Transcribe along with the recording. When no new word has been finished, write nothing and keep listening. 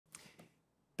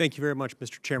Thank you very much,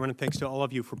 Mr. Chairman, and thanks to all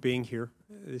of you for being here.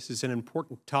 This is an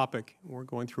important topic. We're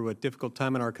going through a difficult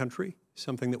time in our country,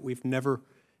 something that we've never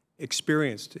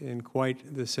experienced in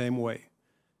quite the same way.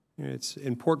 It's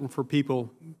important for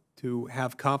people to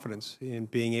have confidence in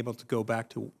being able to go back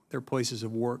to their places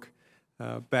of work,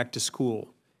 back to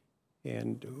school.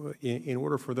 And in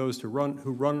order for those who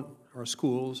run our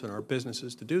schools and our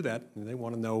businesses to do that, they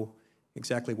want to know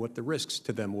exactly what the risks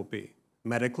to them will be,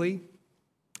 medically,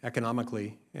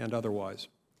 economically, and otherwise.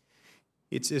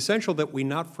 It's essential that we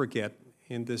not forget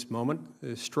in this moment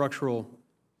the structural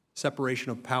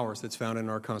separation of powers that's found in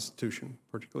our Constitution,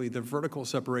 particularly the vertical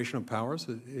separation of powers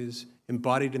that is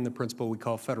embodied in the principle we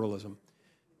call federalism.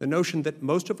 The notion that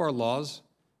most of our laws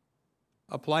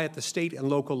apply at the state and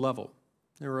local level.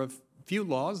 There are a few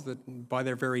laws that, by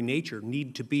their very nature,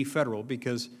 need to be federal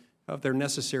because of their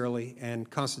necessarily and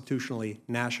constitutionally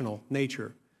national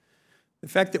nature. The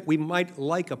fact that we might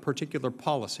like a particular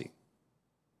policy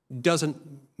doesn't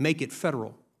make it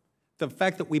federal. The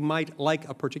fact that we might like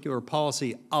a particular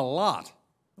policy a lot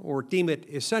or deem it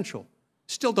essential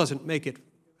still doesn't make it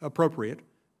appropriate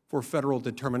for federal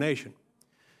determination.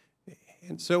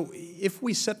 And so if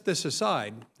we set this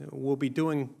aside, we'll be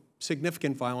doing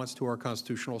significant violence to our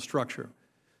constitutional structure.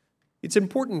 It's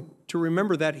important to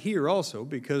remember that here also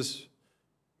because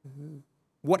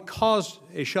what caused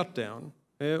a shutdown,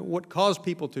 what caused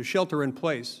people to shelter in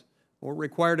place or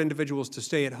required individuals to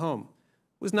stay at home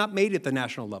was not made at the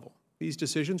national level. These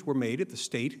decisions were made at the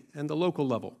state and the local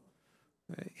level,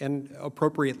 and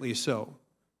appropriately so.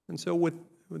 And so with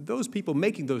those people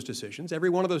making those decisions, every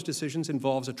one of those decisions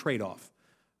involves a trade-off,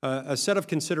 a set of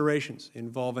considerations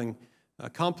involving a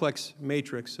complex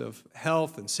matrix of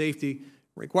health and safety,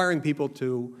 requiring people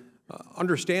to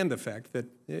understand the fact that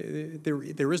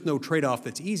there is no trade-off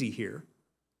that's easy here.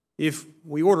 If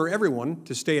we order everyone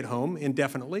to stay at home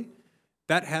indefinitely,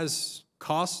 that has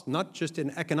costs not just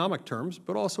in economic terms,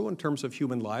 but also in terms of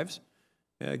human lives,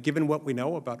 given what we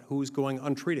know about who's going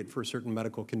untreated for certain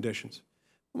medical conditions.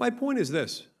 My point is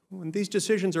this: when these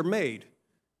decisions are made,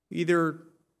 either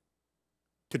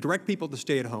to direct people to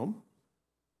stay at home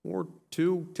or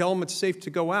to tell them it's safe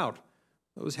to go out,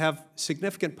 those have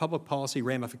significant public policy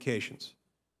ramifications.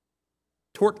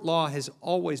 Tort law has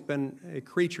always been a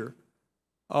creature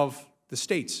of the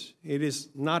states. It is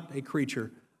not a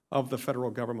creature of the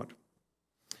federal government.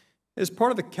 As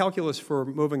part of the calculus for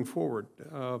moving forward,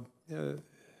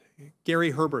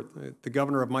 Gary Herbert, the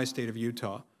governor of my state of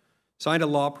Utah, signed a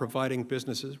law providing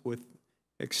businesses with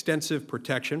extensive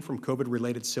protection from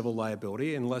COVID-related civil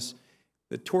liability unless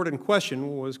the tort in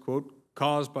question was, quote,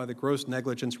 caused by the gross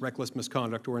negligence, reckless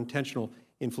misconduct, or intentional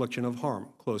infliction of harm,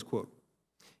 close quote.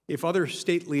 If other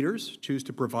state leaders choose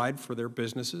to provide for their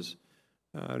businesses,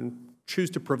 choose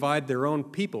to provide their own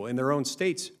people in their own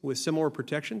states with similar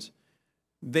protections,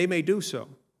 they may do so.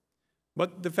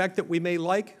 But the fact that we may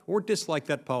like or dislike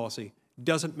that policy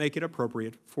doesn't make it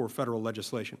appropriate for federal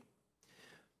legislation.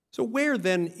 So where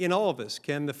then in all of this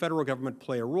can the federal government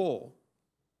play a role?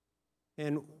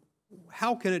 And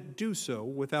how can it do so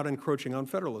without encroaching on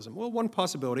federalism? Well, one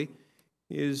possibility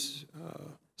is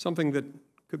something that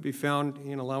could be found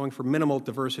in allowing for minimal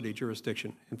diversity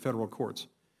jurisdiction in federal courts.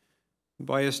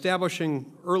 By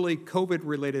establishing early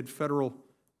COVID-related federal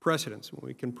precedents,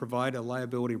 we can provide a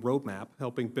liability roadmap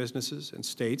helping businesses and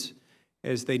states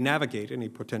as they navigate any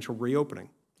potential reopening.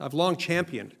 I've long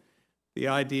championed the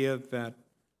idea that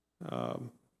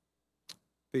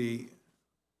the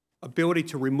ability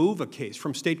to remove a case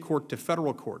from state court to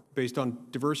federal court based on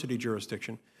diversity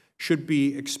jurisdiction should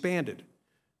be expanded,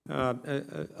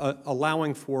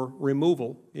 allowing for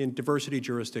removal in diversity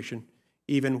jurisdiction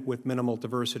even with minimal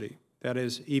diversity. That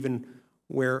is, even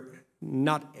where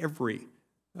not every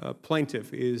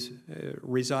plaintiff is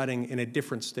residing in a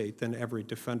different state than every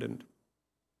defendant.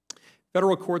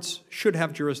 Federal courts should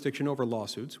have jurisdiction over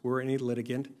lawsuits where any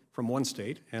litigant from one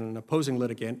state and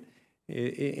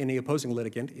any opposing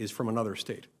litigant is from another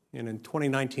state. And in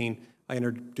 2019, I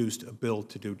introduced a bill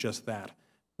to do just that,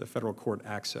 the Federal Court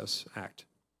Access Act.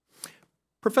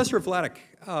 Professor Vladeck,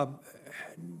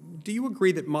 do you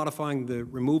agree that modifying the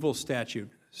removal statute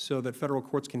so that federal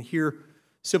courts can hear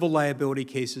civil liability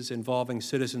cases involving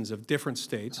citizens of different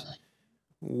states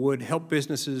would help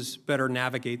businesses better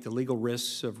navigate the legal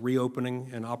risks of reopening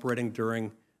and operating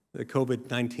during the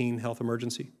COVID-19 health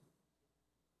emergency?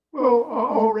 Well,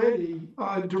 already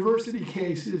diversity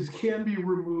cases can be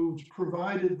removed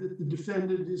provided that the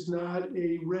defendant is not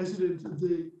a resident of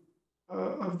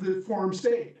the forum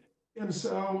state. And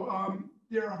so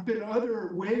there have been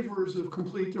other waivers of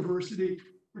complete diversity,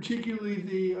 particularly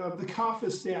the CAFA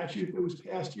statute that was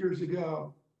passed years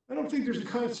ago. I don't think there's a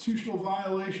constitutional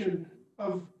violation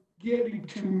of getting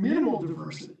to minimal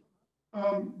diversity.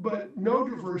 But no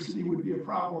diversity would be a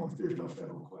problem if there's no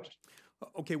federal question.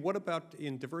 Okay, what about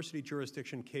in diversity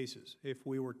jurisdiction cases? If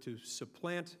we were to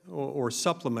supplant or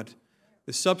supplement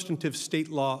the substantive state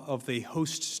law of the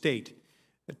host state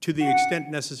to the extent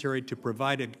necessary to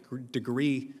provide a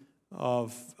degree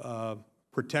of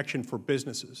protection for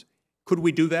businesses, could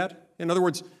we do that? In other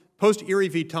words, post Erie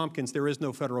v. Tompkins, there is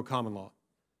no federal common law.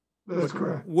 That's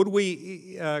correct. Would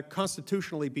we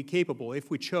constitutionally be capable, if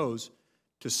we chose,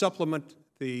 to supplement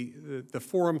the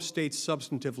forum state's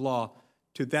substantive law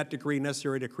to that degree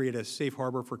necessary to create a safe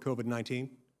harbor for COVID-19?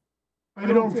 I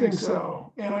don't think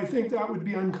so. And I think that would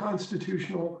be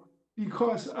unconstitutional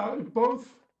because both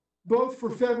for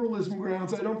federalism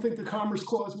grounds, I don't think the Commerce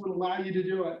Clause would allow you to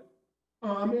do it.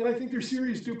 And I think there's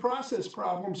serious due process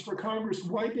problems for Congress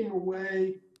wiping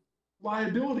away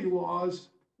liability laws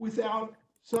without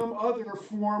some other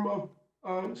form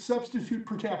of substitute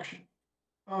protection.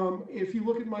 If you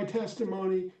look at my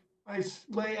testimony, I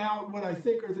lay out what I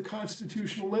think are the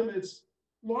constitutional limits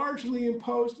largely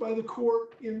imposed by the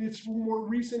court in its more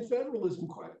recent federalism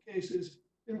cases,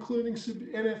 including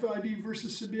NFIB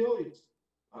versus Sebelius.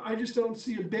 I just don't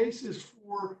see a basis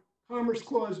for Commerce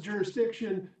Clause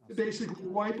jurisdiction to basically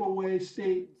wipe away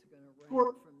state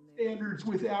court standards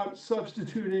without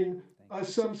substituting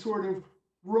some sort of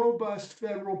robust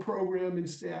federal program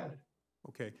instead.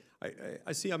 Okay,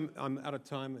 I see I'm out of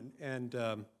time,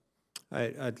 and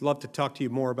I'd love to talk to you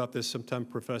more about this sometime,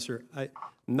 Professor. I'm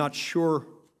not sure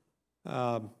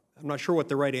what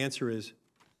the right answer is.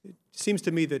 It seems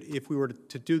to me that if we were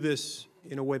to do this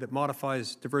in a way that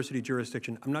modifies diversity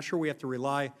jurisdiction, I'm not sure we have to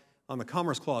rely on the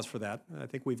Commerce Clause for that. I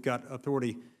think we've got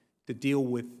authority to deal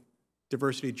with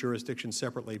diversity jurisdiction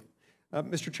separately.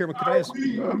 Mr. Chairman, could I ask?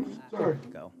 Sorry.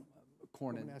 Go.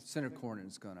 Senator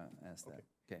Cornyn's going to ask that.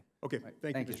 Okay. Okay.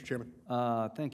 Thank you, Mr. Chairman. Thank you.